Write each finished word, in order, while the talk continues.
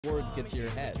words get to your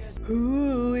head.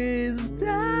 Who is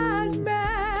that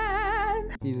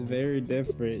man? He's very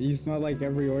different. He's not like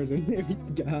every ordinary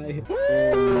guy. Who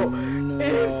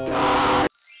is that?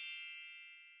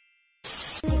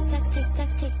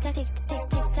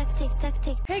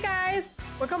 Hey guys,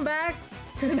 welcome back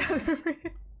to another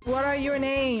video. What are your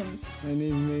names? My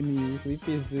name's Minnie.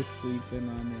 Sleepy's just sleeping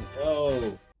on it.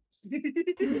 Oh.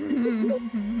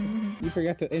 You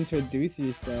forgot to introduce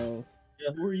yourself.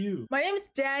 Yeah, who are you? My name is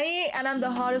Danny, and I'm the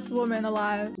hottest woman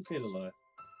alive. Okay to lie.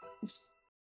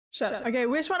 Shut up. Okay,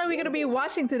 which one are we gonna be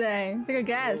watching today? Take a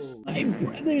guess. My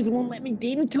brothers won't let me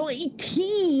date until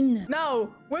 18.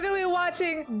 No, we're gonna be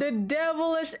watching The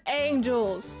Devilish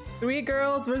Angels. 3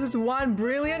 girls versus 1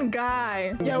 brilliant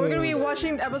guy. Yeah, we're gonna be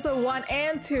watching episode 1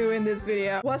 and 2 in this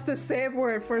video. What's the safe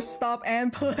word for stop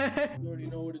and play? You already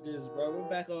know what it is, bro. We're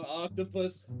back on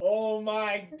Octopus. Oh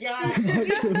my god.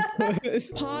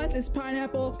 Pause is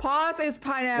pineapple. Pause is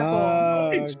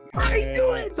pineapple. I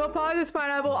knew it! So pause is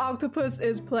pineapple, octopus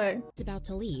is play. About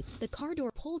to leave, the car door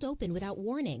pulled open without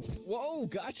warning. Whoa,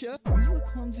 gotcha. Are you a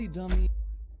clumsy dummy?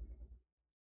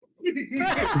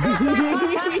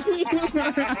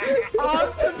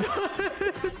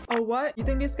 Octopus! Oh, what? You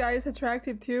think this guy is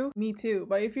attractive too? Me too,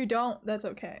 but if you don't, that's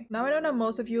okay. Now I know that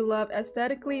most of you love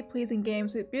aesthetically pleasing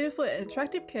games with beautiful and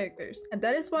attractive characters, and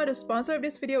that is why the sponsor of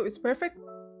this video is perfect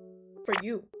for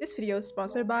you. This video is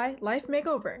sponsored by Life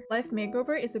Makeover. Life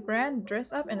Makeover is a brand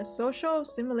dress up in a social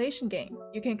simulation game.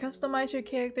 You can customize your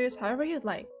characters however you'd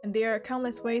like, and there are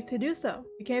countless ways to do so.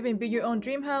 You can even build your own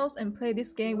dream house and play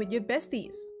this game with your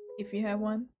besties, if you have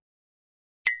one.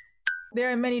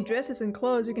 There are many dresses and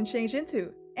clothes you can change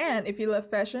into. And if you love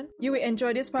fashion, you will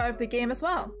enjoy this part of the game as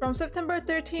well. From September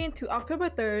 13th to October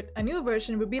 3rd, a new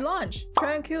version will be launched.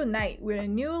 Tranquil Night with a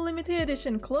new limited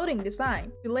edition clothing design,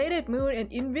 Belated Moon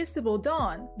and Invisible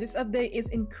Dawn. This update is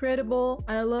incredible,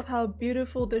 and I love how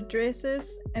beautiful the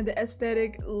dresses and the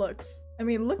aesthetic looks. I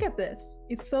mean, look at this.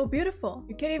 It's so beautiful.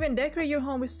 You can even decorate your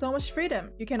home with so much freedom.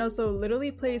 You can also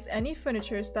literally place any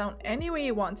furniture down any way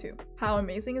you want to. How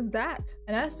amazing is that?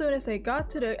 And as soon as I got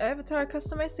to the avatar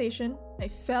customization, I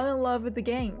fell in love with the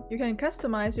game. You can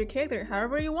customize your character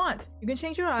however you want. You can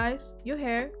change your eyes, your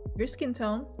hair, your skin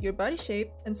tone, your body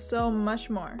shape, and so much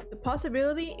more. The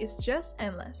possibility is just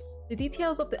endless. The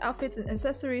details of the outfits and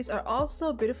accessories are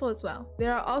also beautiful as well.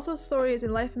 There are also stories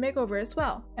in Life Makeover as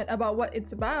well. And about what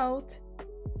it's about,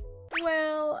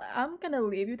 well, I'm gonna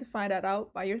leave you to find that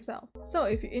out by yourself. So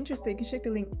if you're interested, you can check the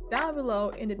link down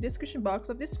below in the description box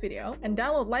of this video and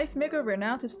download Life Makeover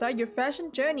now to start your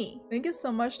fashion journey. Thank you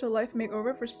so much to Life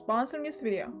Makeover for sponsoring this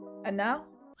video. And now,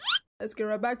 let's get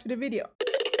right back to the video.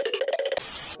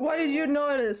 What did you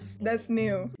notice that's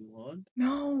new?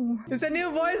 No, it's a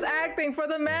new voice acting for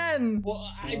the men. Well,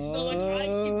 it's not like I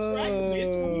keep track of it.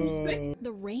 It's what you say.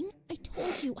 The Ring? I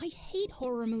told you, I hate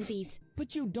horror movies.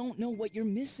 But you don't know what you're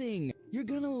missing. You're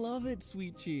gonna love it,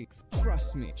 sweet cheeks.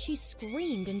 Trust me. She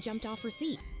screamed and jumped off her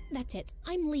seat. That's it,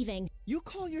 I'm leaving. You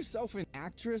call yourself an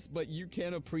actress, but you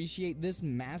can't appreciate this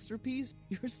masterpiece?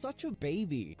 You're such a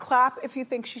baby. Clap if you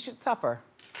think she should suffer.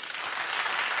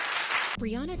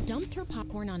 Brianna dumped her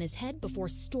popcorn on his head before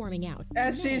storming out.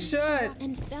 As she should.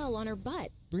 And fell on her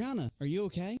butt. Brianna, are you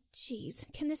okay? Jeez,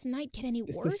 can this night get any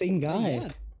It's worse? the same guy. Yeah.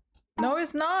 No,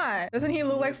 it's not. Doesn't he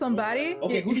look like somebody?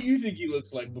 Okay, who do you think he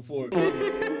looks like before? We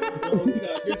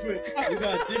got different. I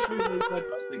was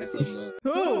thinking something else.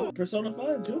 Who? Persona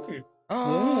 5 Joker.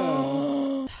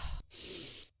 Oh.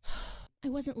 I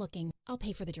wasn't looking. I'll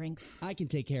pay for the drinks. I can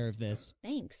take care of this.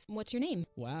 Thanks. What's your name?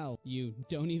 Wow, you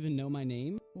don't even know my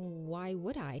name? Why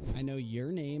would I? I know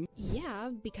your name.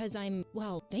 Yeah, because I'm,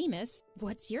 well, famous.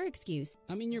 What's your excuse?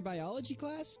 I'm in your biology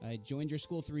class. I joined your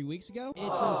school 3 weeks ago. It's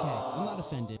okay. I'm not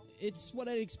offended. It's what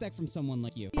I'd expect from someone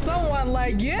like you. Someone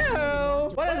like you?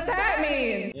 What does that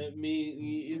mean? It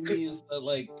means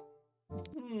like,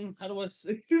 how do I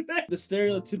say that? The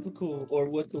stereotypical, or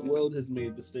what the world has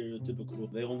made the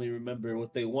stereotypical. They only remember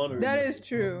what they want to remember. That is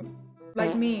true.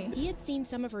 Like me. He had seen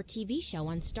some of her TV show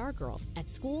on Stargirl. At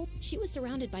school, she was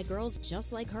surrounded by girls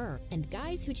just like her, and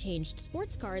guys who changed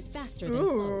sports cars faster than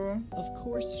clothes. Ooh. Of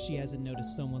course she hasn't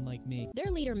noticed someone like me.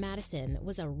 Their leader, Madison,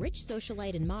 was a rich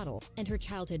socialite and model, and her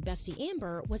childhood bestie,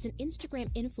 Amber, was an Instagram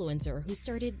influencer who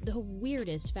started the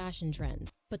weirdest fashion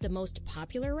trends. But the most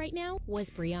popular right now was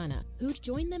Brianna, who'd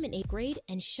joined them in 8th grade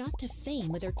and shot to fame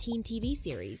with her teen TV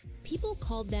series. People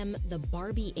called them the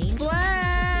Barbie Angels.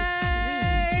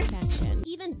 Slay! Perfection.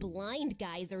 Even blind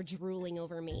guys are drooling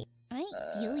over me. I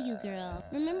feel you, girl.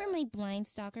 Remember my blind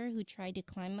stalker who tried to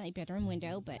climb my bedroom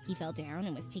window, but he fell down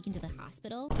and was taken to the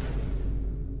hospital?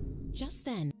 Just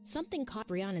then, something caught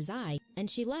Brianna's eye, and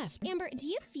she left. Amber, do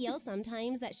you feel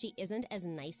sometimes that she isn't as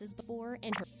nice as before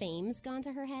and her fame's gone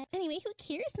to her head? Anyway, who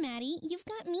cares, Maddie? You've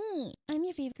got me. I'm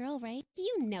your favorite girl, right?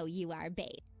 You know you are, babe.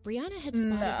 Brianna had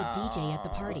spotted the DJ at the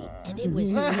party, and it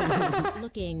was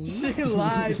looking... She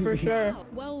lied for sure.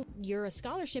 Well, you're a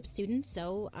scholarship student,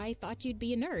 so I thought you'd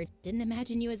be a nerd. Didn't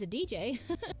imagine you as a DJ.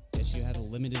 Guess you had a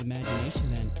limited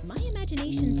imagination then. My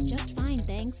imagination's just fine,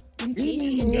 thanks. In case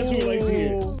you didn't Guess who likes to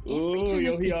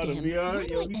hear? Every time I speak to him, yo, why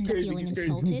do I end up crazy, feeling he's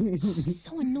crazy. insulted?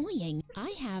 So annoying. I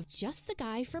have just the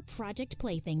guy for Project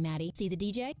Plaything, Maddie. See the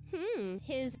DJ?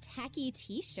 His tacky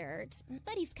t-shirt.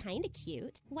 But he's kinda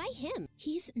cute. Why him?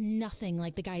 He's nothing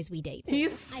like the guys we date.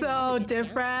 He's so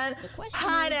different. The question is-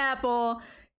 Pineapple.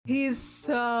 He's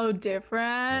so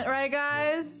different, right,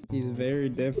 guys? He's very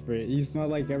different. He's not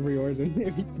like every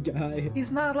ordinary guy.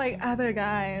 He's not like other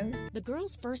guys. The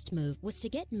girl's first move was to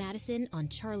get Madison on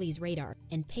Charlie's radar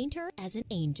and paint her as an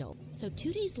angel. So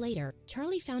 2 days later,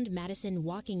 Charlie found Madison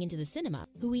walking into the cinema,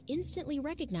 who he instantly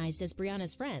recognized as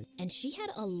Brianna's friend, and she had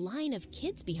a line of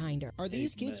kids behind her. Are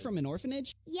these kids from an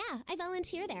orphanage? Yeah, I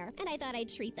volunteer there, and I thought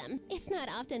I'd treat them. It's not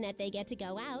often that they get to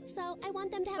go out, so I want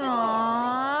them to have a Aww.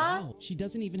 Wow, she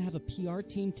doesn't even have a PR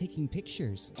team taking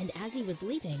pictures. And as he was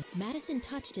leaving, Madison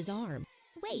touched his arm.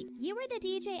 Wait, you were the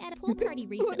DJ at a pool party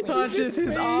recently. Touches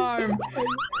his arm.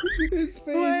 His face,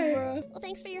 Wait. bro. Well,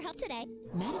 thanks for your help today.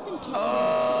 Madison kissed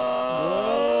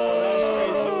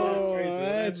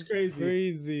That's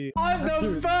crazy. On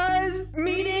the first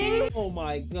meeting? Oh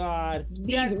my god.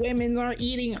 These women are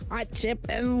eating hot chip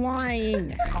and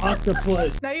lying.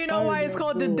 Octopus. Now you know why it's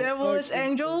called the devilish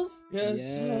angels? Yes.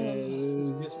 Yes.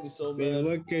 This gets me so They mad.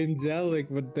 look angelic,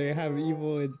 but they have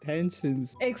evil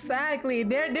intentions. Exactly.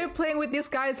 They're playing with this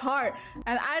guy's heart,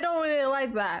 and I don't really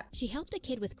like that. She helped a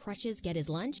kid with crutches get his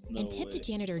lunch No and tipped way. a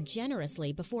janitor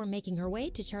generously before making her way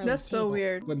to Charlie's That's so table.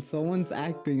 weird. When someone's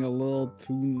acting a little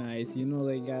too nice, you know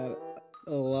they got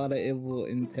a lot of evil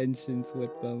intentions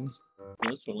with them.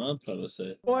 That's what I'm trying to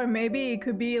say. Or maybe it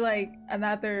could be like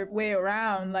another way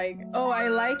around, like, oh, I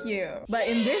like you. But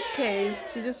in this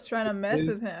case, she's just trying to mess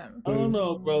with him. I don't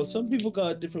know, bro. Some people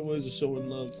got different ways of showing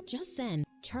love. Just then,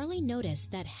 Charlie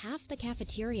noticed that half the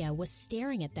cafeteria was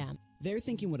staring at them. They're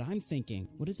thinking what I'm thinking.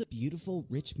 What is a beautiful,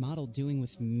 rich model doing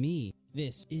with me?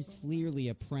 This is clearly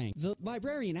a prank. The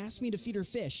librarian asked me to feed her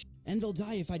fish, and they'll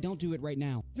die if I don't do it right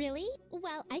now. Really?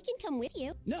 Well, I can come with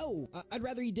you. No, I'd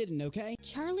rather you didn't, okay?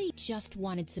 Charlie just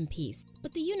wanted some peace,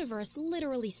 but the universe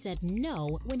literally said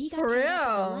no when he got For caught up in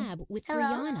real? the lab with Hello?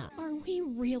 Brianna. Are we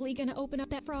really gonna open up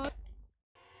that frog?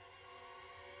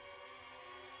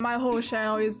 My whole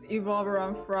channel is evolved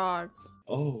around frogs.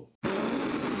 Oh.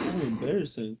 How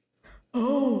embarrassing.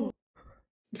 Oh.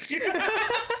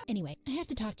 Anyway, I have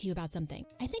to talk to you about something.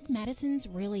 I think Madison's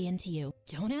really into you.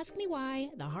 Don't ask me why.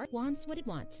 The heart wants what it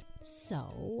wants.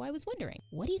 So, I was wondering,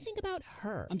 what do you think about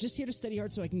her? I'm just here to study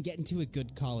hard so I can get into a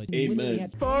good college. Amen. Literally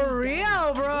had- For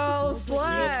real, bro.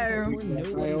 Slay.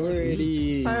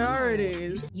 Priority.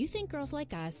 Priorities. You think girls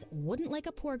like us wouldn't like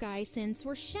a poor guy since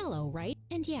we're shallow, right?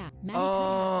 And yeah, Maddie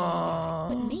Oh.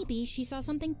 but maybe she saw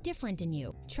something different in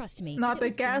you. Trust me. Not if the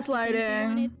it was fancy things we gaslighting.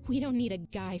 wanted, we don't need a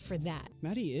guy for that.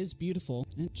 Maddie is beautiful,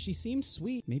 and she seems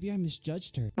sweet. Maybe I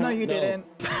misjudged her. No, you No. didn't.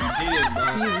 He's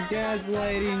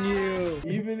gaslighting you.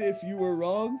 Even if you were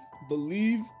wrong,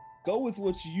 go with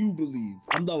what you believe.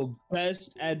 I'm the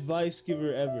best advice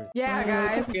giver ever. Yeah,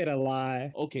 guys. Get a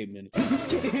lie. Okay, man.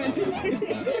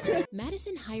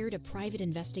 Madison hired a private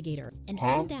investigator and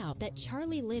found out that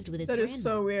Charlie lived with his That grandma. is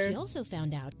so weird. She also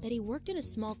found out that he worked in a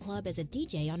small club as a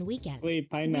DJ on weekends. Wait,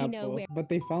 pineapple. where- But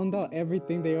they found out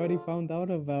everything they already found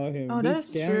out about him. Oh, They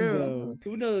that's scammed true.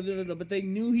 them. No. But they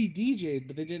knew he DJ'd,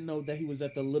 but they didn't know that he was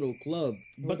at the little club.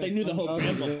 But they knew the whole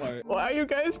grandma part. Why are you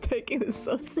guys taking this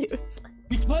so seriously?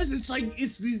 Because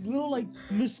it's these little, like,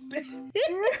 mistakes.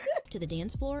 To the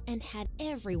dance floor and had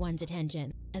everyone's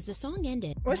attention. As the song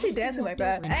ended, Why's she Madison dancing like walked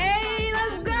that? over and- Hey,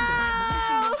 let's go!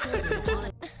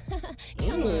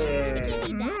 Come on, you can't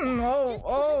eat that. Oh, Just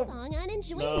put oh. a song on and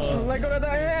join No. me. Let go of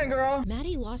that hand, girl.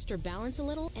 Maddie lost her balance a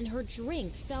little and her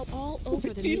drink fell all over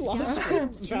the She music lost dashboard. her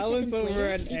 2 balance seconds over later,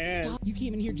 an it ant. stopped. You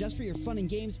came in here just for your fun and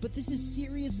games, but this is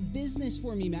serious business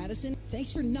for me, Madison.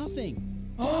 Thanks for nothing.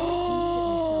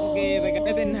 Oh. Okay, like,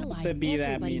 I didn't have Realized to be that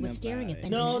everybody mean was staring about at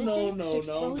it. them.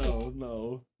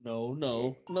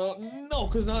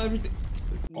 Because now everything.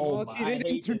 Oh She my.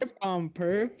 didn't trip on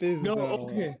purpose. No, though.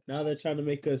 okay. Now they're trying to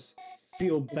make us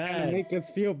feel Trying to bad. make us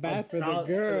feel bad for the about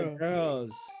girl.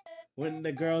 girls. When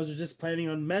the girls are just planning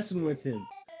on messing with him.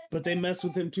 But they mess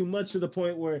with him too much to the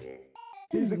point where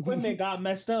his equipment got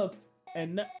messed up.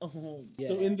 And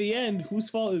so in the end, whose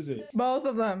fault is it? Both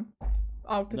of them.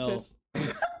 octopus.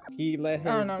 He let I her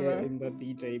don't know, get bro. in the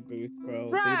DJ booth, bro.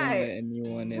 Right. They don't let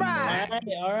anyone in Right.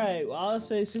 there. All right. Well, I'll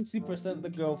say 60% the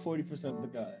girl, 40% the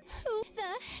guy. Who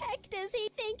the heck does he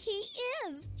think he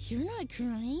is? You're not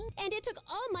crying? And it took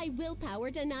all my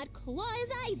willpower to not claw his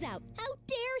eyes out. How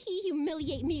dare he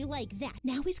humiliate me like that?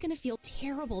 Now he's gonna feel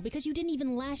terrible because you didn't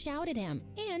even lash out at him.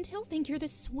 And he'll think you're the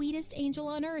sweetest angel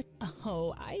on earth.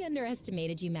 Oh, I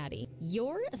underestimated you, Maddie.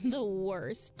 You're the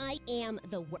worst. I am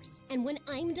the worst. And when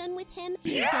I'm done with him,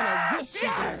 he's gonna wish he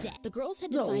was dead. The girls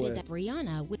had No decided way. that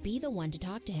Brianna would be the one to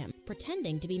talk to him,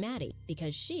 pretending to be Maddie,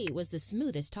 because she was the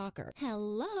smoothest talker.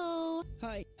 Hello?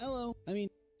 Hi, hello. I mean,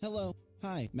 hello.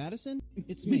 Hi, Madison?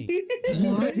 It's me.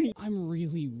 I'm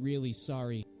really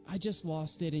sorry. I just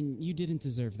lost it and you didn't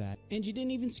deserve that. And you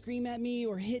didn't even scream at me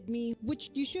or hit me, which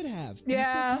you should have.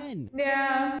 Yeah. You still can.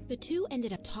 Yeah. The two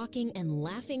ended up talking and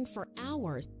laughing for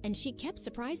hours, and she kept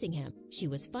surprising him. She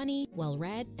was funny,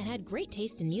 well-read, and had great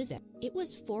taste in music. It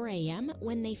was 4 a.m.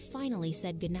 when they finally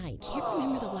said goodnight. Can't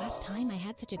remember the last time I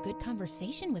had such a good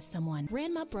conversation with someone.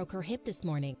 Grandma broke her hip this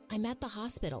morning. I'm at the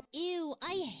hospital. Ew,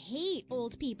 I hate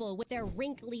old people with their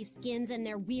wrinkly skins and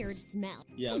their weird smell.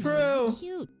 Yeah. True.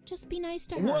 Cute. Just be nice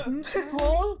to her. What?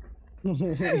 Huh? Oh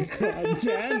my god,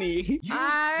 Johnny.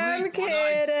 I'm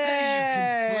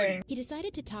kidding. He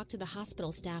decided to talk to the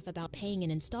hospital staff about paying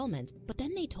in installments, but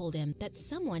then they told him that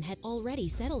someone had already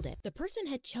settled it. The person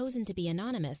had chosen to be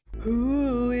anonymous.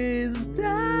 Who is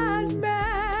that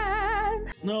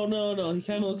man? No. He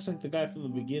kind of looks like the guy from the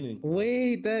beginning.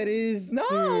 Wait, that is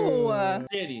No.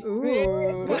 Daddy.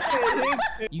 Ooh.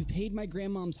 You paid my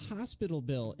grandmom's hospital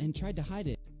bill and tried to hide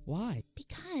it. Why?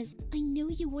 Because I knew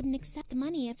you wouldn't accept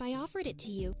money if I offered it to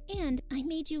you, and I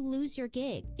made you lose your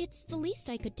gig. It's the least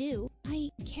I could do. I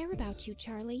care about you,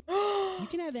 Charlie. You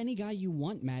can have any guy you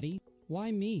want, Maddie.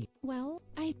 Why me? Well,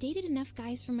 I've dated enough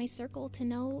guys from my circle to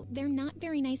know they're not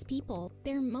very nice people.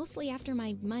 They're mostly after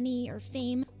my money or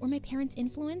fame or my parents'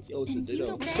 influence, Yo, it's a and you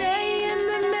ditto. don't... Stay in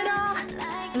the middle,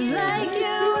 like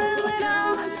you a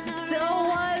little. Don't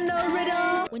want no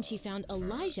riddle. When she found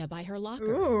Elijah by her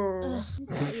locker. Ooh. Ugh,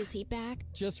 why is he back?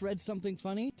 Just read something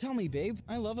funny? Tell me, babe.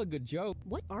 I love a good joke.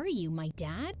 What are you, my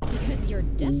dad? Because you're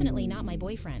definitely not my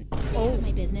boyfriend. Stay out of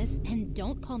my business and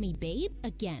don't call me babe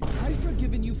again. I've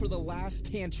forgiven you for the last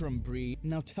tantrum, Bree.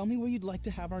 Now tell me where you'd like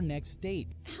to have our next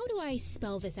date. How do I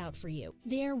spell this out for you?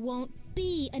 There won't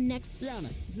be a next...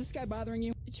 Brianna, is this guy bothering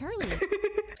you? Charlie.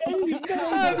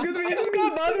 Excuse me, is this guy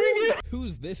bothering you?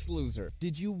 Who's this loser?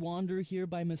 Did you wander here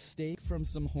by mistake from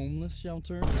some homeless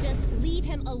shelter? Just leave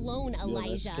him alone, Yo,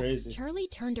 Elijah. that's crazy. Charlie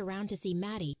turned around to see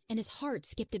Maddie, and his heart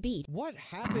skipped a beat. What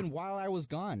happened while I was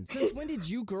gone? Since when did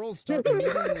you girls start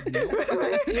mingling with milk? Look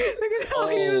at how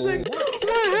he was like,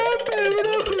 what happened when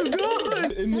I was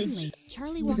gone? Suddenly,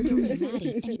 Charlie walked over to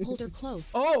Maddie, and he pulled her close.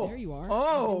 Oh. There you are. I've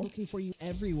Oh. been looking for you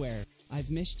everywhere. I've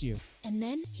missed you. And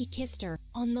then he kissed her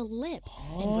on the lips.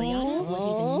 And Brianna was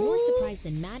even more surprised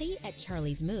than Maddie at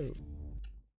Charlie's move.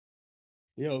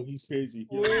 Yo, he's crazy.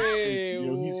 Yo,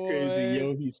 Wait, he's crazy.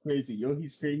 Yo, he's crazy. Yo,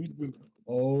 he's crazy.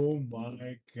 Oh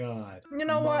my god. You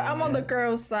know what? I'm on the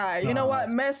girl's side. You know what?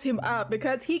 God. Mess him up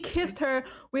because he kissed her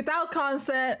without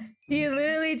consent. He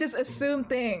literally just assumed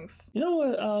things. You know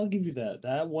what? I'll give you that.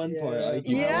 That one part. I give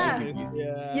you. Yeah. I'll give you.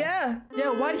 Yeah.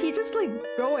 Why did he just like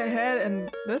go ahead and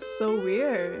that's so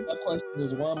weird. My question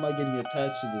is, why am I getting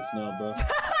attached to this now, bro?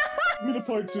 Give me the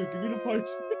part two. Give me the part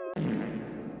two.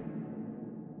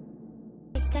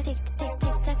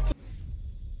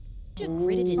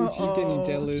 Gritted his teeth She's getting and walked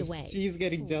jealous. away. She's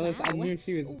getting jealous. I Wow. knew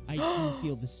she was. I do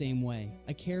feel the same way.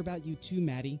 I care about you too,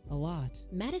 Maddie. A lot.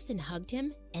 Madison hugged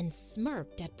him and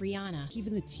smirked at Brianna.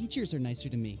 Even the teachers are nicer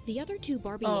to me. The other two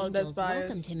Barbie Oh, that's angels biased.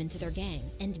 welcomed him into their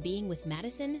gang, and being with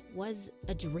Madison was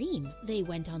a dream. They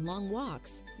went on long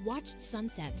walks, watched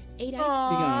sunsets, ate ice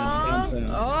Aww. Speaking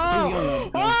on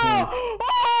Oh. Oh.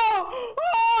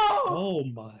 Oh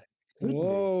my goodness.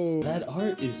 Whoa. That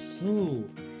art is so.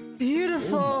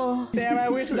 Beautiful. Damn, I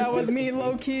wish that was me,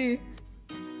 low key.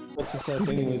 What's this thing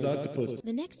with his octopus?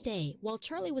 The next day, while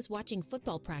Charlie was watching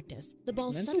football practice, the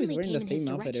ball Mental is suddenly wearing came the in his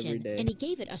same outfit every direction, day. and he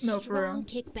gave it a No, for strong real.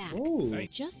 kick back. Oh.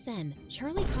 Just then,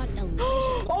 Charlie caught Elijah.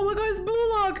 Oh my god, it's Blue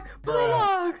Lock! Blue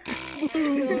Lock!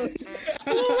 Blue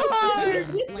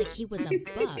Lock! like he was a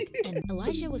bug, and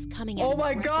Elijah was coming at Oh him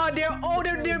my god,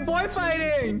 they're boy Kicked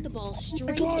fighting! the ball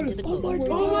straight into the post.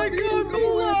 Oh my god,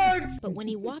 Blue Lock! But when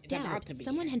he walked out,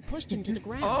 someone had pushed him to the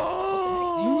ground.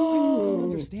 I just don't Oh!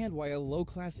 understand why a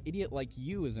low-class idiot like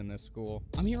you is in this school.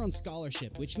 I'm here on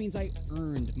scholarship, which means I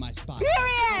earned my spot.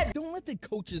 Period! Don't let the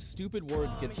coach's stupid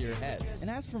words get to your head. And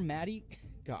as for Maddie,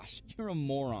 Gosh, you're a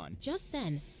moron. Just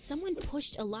then, someone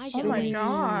pushed Elijah Oh my away.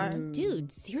 god.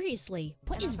 Dude, seriously,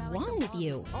 what is wrong with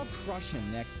you? I'll crush him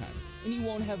next time, and you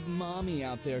won't have mommy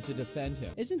out there to defend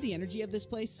him. Isn't the energy of this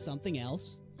place something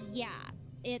else? Yeah,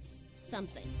 it's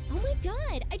something. Oh my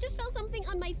god, I just felt something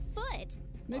on my foot.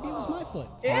 Maybe it was my foot.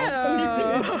 Ew.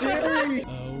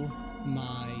 Oh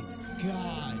my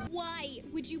god. Why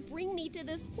would you bring me to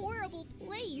this horrible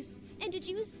place? And did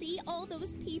you see all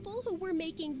those people who were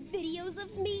making videos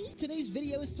of me? Today's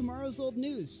video is tomorrow's old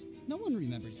news. No one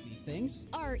remembers these things.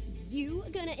 Are you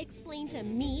gonna explain to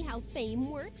me how fame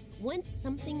works? Once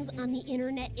something's on the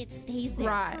internet, it stays there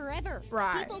Right. forever.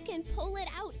 Right. People can pull it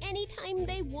out anytime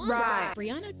they want. Right.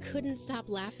 Brianna couldn't stop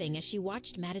laughing as she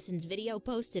watched Madison's video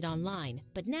posted online,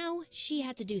 but now she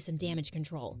had to do some damage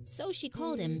control, so she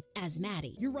called him as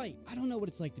Maddie. You're right. I don't know what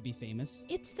it's like to be famous.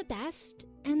 It's the best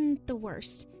and the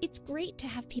worst. It's great to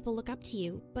have people look up to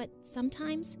you, but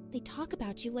sometimes they talk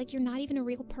about you like you're not even a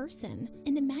real person.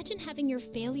 And imagine having your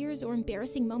failures or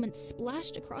embarrassing moments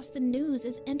splashed across the news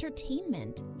as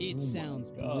entertainment. It sounds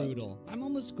brutal. I'm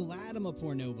almost glad I'm a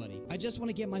poor nobody. I just want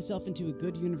to get myself into a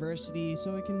good university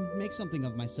so I can make something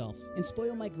of myself and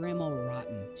spoil my grandma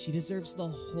rotten. She deserves the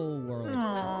whole world.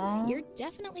 Aww. You're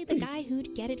definitely the guy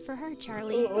who'd get it for her,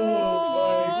 Charlie.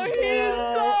 Oh, he's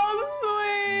so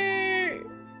sweet.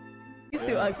 He's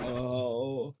too ugly.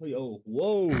 Oh, yo,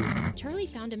 whoa. Charlie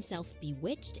found himself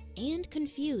bewitched and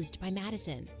confused by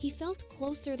Madison. He felt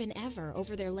closer than ever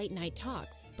over their late night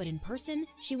talks, but in person,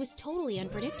 she was totally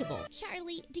unpredictable.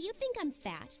 Charlie, do you think I'm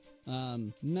fat?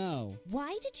 No.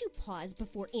 Why did you pause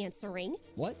before answering?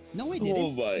 What? No, I Oh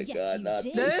didn't. my Yes, god, you not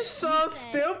did. That this. is so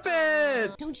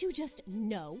stupid. Don't you just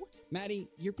know? Maddie,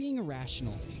 you're being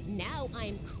irrational. Now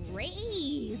I'm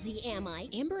crazy, am I?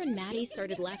 Amber and Maddie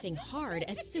started laughing hard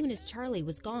as soon as Charlie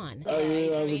was gone. I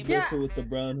was Yeah. messing with the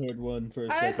brown-haired one for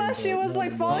a I second. thought she but was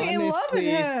like no, falling in love with Honestly,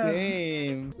 him.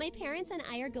 same. My parents and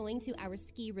I are going to our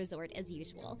ski resort as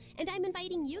usual, and I'm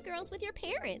inviting you girls with your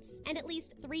parents. And at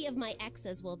least 3 of my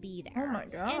exes will be there. Oh my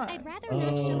And god. I'd rather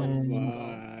not show I'm single.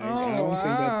 I Oh, don't think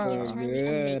that's Give a Charlie a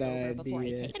good makeover before I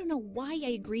idea. take I don't know why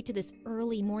I agreed to this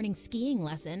early morning skiing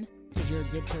lesson. Because you're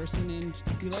a good person and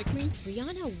you like me?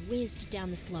 Brianna whizzed down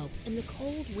the slope, and the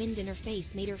cold wind in her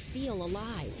face made her feel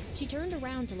alive. She turned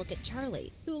around to look at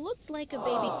Charlie, who looked like a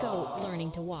baby goat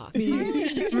learning to walk.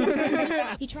 Charlie!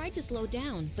 He tried to slow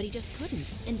down, but he just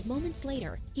couldn't. And moments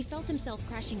later, he felt himself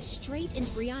crashing straight into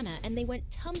Brianna, and they went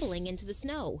tumbling into the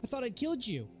snow. I thought I'd killed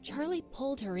you. Charlie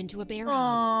pulled her into a bear hug.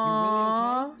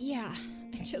 Aww. Yeah,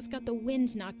 I just got the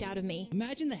wind knocked out of me.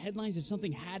 Imagine the headlines if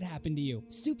something had happened to you.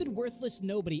 Stupid, worthless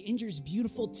nobody injures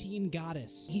beautiful teen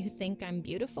goddess. You think I'm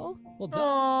beautiful? Well, duh.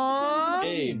 It's not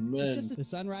even an opinion. Amen. It's just that the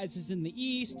sun rises in the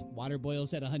east, water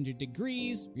boils at 100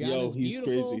 degrees. Yo, Rihanna's he's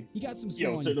beautiful. crazy. You got some snow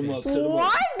Yo, on turn your him up, face. turn him up.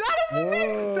 What? That doesn't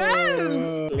make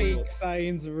sense. Fake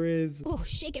science Riz. Oh,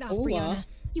 shake it off, Hola. Brianna.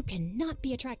 You cannot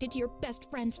be attracted to your best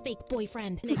friend's fake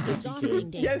boyfriend. An exhausting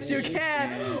day. Yes, you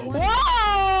can.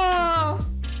 Whoa!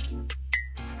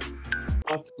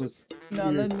 Octopus. No,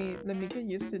 let me get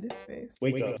used to this face.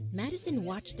 Wake up. Madison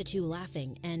watched the two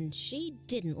laughing, and she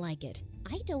didn't like it.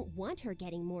 I don't want her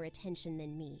getting more attention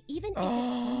than me, even if it's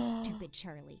from stupid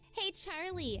Charlie. Hey,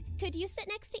 Charlie, could you sit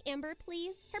next to Amber,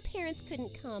 please? Her parents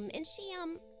couldn't come, and she,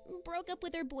 broke up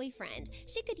with her boyfriend.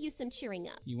 She could use some cheering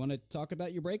up. You want to talk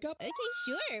about your breakup? Okay,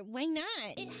 sure. Why not?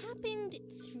 It happened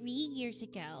 3 years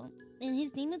ago, and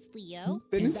his name was Leo.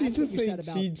 Didn't she that's what just you say said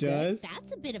about she today? just?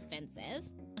 That's a bit offensive.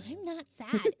 I'm not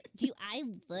sad. Do I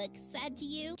look sad to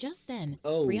you? Just then,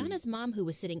 Oh. Brianna's mom, who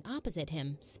was sitting opposite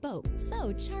him, spoke.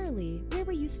 So, Charlie, where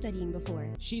were you studying before?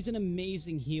 She's an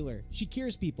amazing healer. She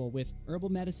cures people with herbal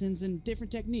medicines and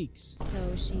different techniques.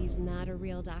 So she's not a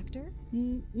real doctor?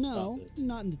 No, Stop it.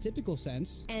 not in the typical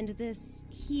sense. And this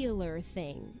healer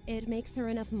thing, it makes her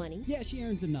enough money? Yeah, she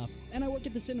earns enough. And I work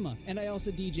at the cinema, and I also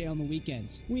DJ on the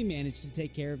weekends. We manage to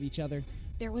take care of each other.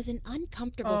 There was an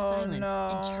uncomfortable Oh, silence, no.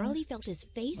 and Charlie felt his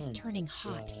face Oh, turning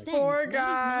hot. God. Then, Poor Maddie's mom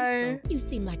guy. spoke. You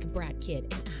seem like a brat kid,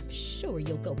 and I'm sure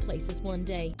you'll go places one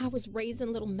day. I was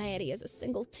raising little Maddie as a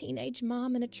single teenage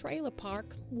mom in a trailer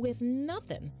park with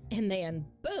nothing. And then,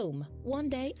 boom, one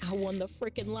day I won the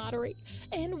freaking lottery,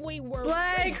 and we were Slay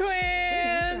rich. Soon after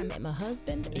I Queen. met my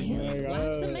husband, Oh and my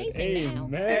life's God. amazing now.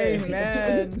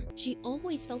 Amen. She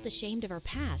always felt ashamed of her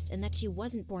past and that she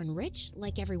wasn't born rich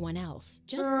like everyone else.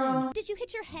 Just Girl. then, Did you hit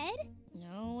hit your head?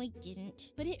 No, I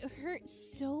didn't. But it hurt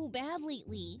so bad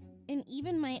lately. And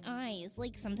even my eyes,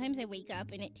 like sometimes I wake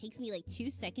up and it takes me like 2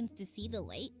 seconds to see the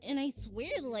light, and I swear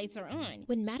the lights are on.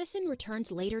 When Madison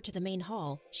returned later to the main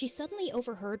hall, she suddenly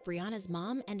overheard Brianna's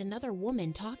mom and another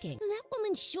woman talking. That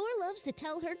woman sure loves to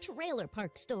tell her trailer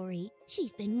park story.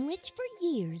 She's been rich for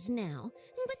years now,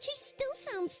 but she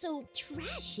still sounds so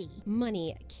trashy.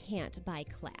 Money can't buy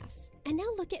class. And now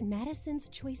look at Madison's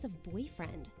choice of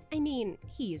boyfriend. I mean,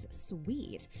 he's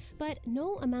sweet, but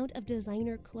no amount of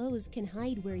designer clothes can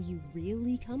hide where you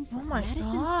really come from. Oh my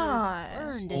Madison's God. ears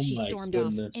burned as she stormed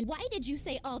off. And why did you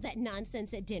say all that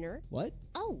nonsense at dinner? What?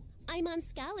 Oh, I'm on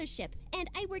scholarship, and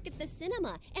I work at the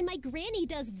cinema, and my granny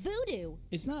does voodoo.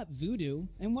 It's not voodoo,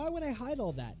 and why would I hide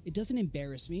all that? It doesn't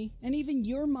embarrass me. And even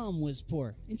your mom was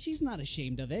poor, and she's not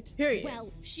ashamed of it. Period.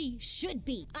 Well, she should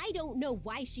be. I don't know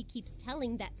why she keeps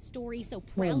telling that story so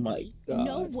proudly. God.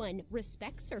 No one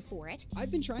respects her for it.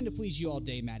 I've been trying to please you all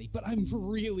day, Maddie, but I'm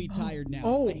really tired now.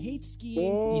 Oh. I hate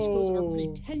skiing, these clothes are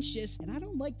pretentious, and I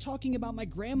don't like talking about my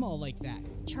grandma like that.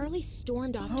 Charlie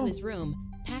stormed off to his room,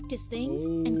 packed his things,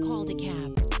 and called a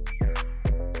cab.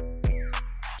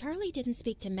 Charlie didn't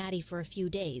speak to Maddie for a few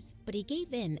days, but he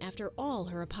gave in after all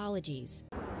her apologies.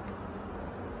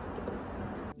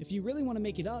 If you really want to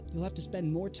make it up, you'll have to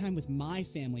spend more time with my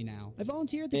family now. I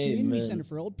volunteer at the community center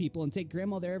for old people and take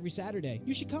grandma there every Saturday.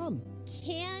 You should come.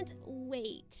 Can't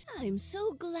wait. I'm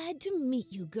so glad to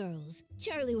meet you girls.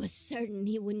 Charlie was certain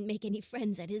he wouldn't make any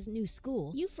friends at his new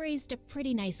school. You've raised a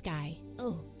pretty nice guy.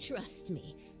 Oh, trust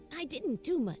me, I didn't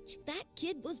do much. That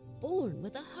kid was born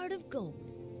with a heart of gold.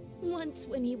 Once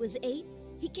when he was 8,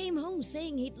 he came home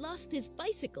saying he'd lost his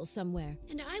bicycle somewhere,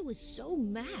 and I was so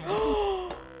mad.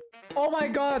 Oh my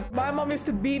God, my mom used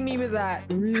to beat me with that.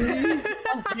 Really?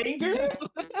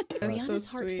 Brianna's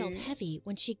heart felt heavy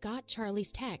when she got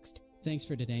Charlie's text. Thanks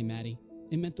for today, Maddie.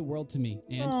 It meant the world to me,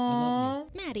 and I love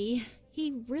you. Maddie,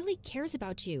 he really cares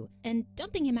about you, and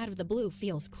dumping him out of the blue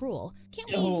feels cruel. Can't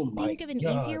we think of an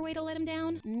easier way to let him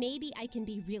down? Maybe I can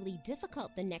be really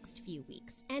difficult the next few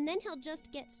weeks, and then he'll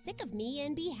just get sick of me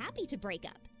and be happy to break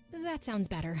up. That sounds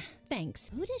better. Thanks.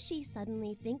 Who does she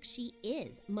suddenly think she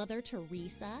is? Mother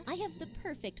Teresa? I have the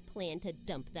perfect plan to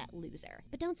dump that loser.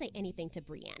 But don't say anything to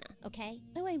Brianna, okay?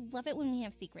 Oh, I love it when we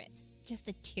have secrets. Just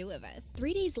the two of us.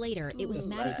 3 days later, it was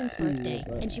Madison's birthday,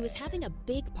 and she was having a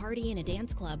big party in a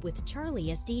dance club with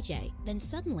Charlie as DJ. Then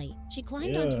suddenly, she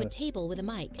climbed onto a table with a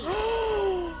mic.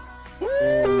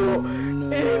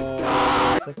 It's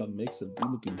like a mix of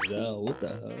Bimuk and Gel. What the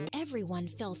hell? Everyone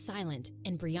fell silent,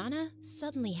 and Brianna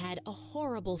suddenly had a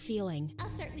horrible feeling. I'll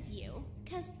start with you,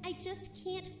 cause I just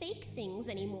can't fake things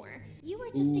anymore. You are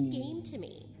just a game to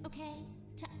me, okay?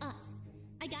 To us.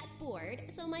 I got bored,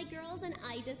 so my girls and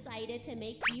I decided to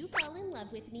make you fall in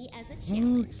love with me as a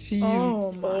challenge.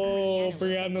 Oh,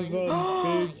 Brianna's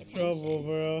in big trouble,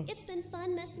 bro. It's been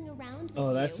fun messing around with Oh,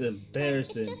 you. that's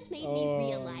embarrassing. It's just made me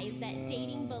realize that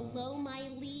dating below my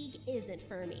league isn't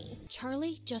for me.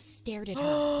 Charlie just stared at her,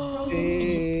 frozen in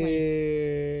his place.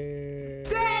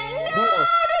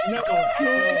 No,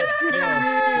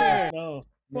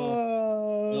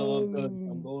 I'm good.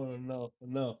 I'm going.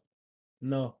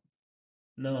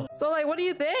 No. So, like, what do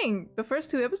you think? The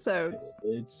first 2 episodes.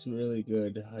 It's really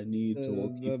good. I need to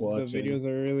keep watching. The videos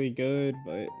are really good,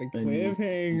 but the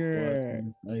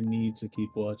cliffhanger. I need to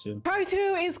keep watching. Part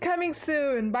 2 is coming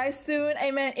soon. By soon, I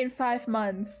meant in 5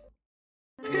 months.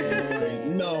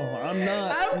 No, I'm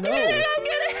not. I'm kidding.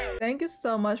 Thank you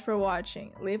so much for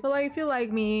watching. Leave a like if you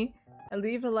like me, and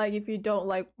leave a like if you don't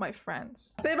like my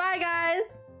friends. Say bye,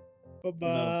 guys.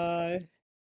 Bye-bye.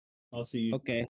 I'll see you. Okay.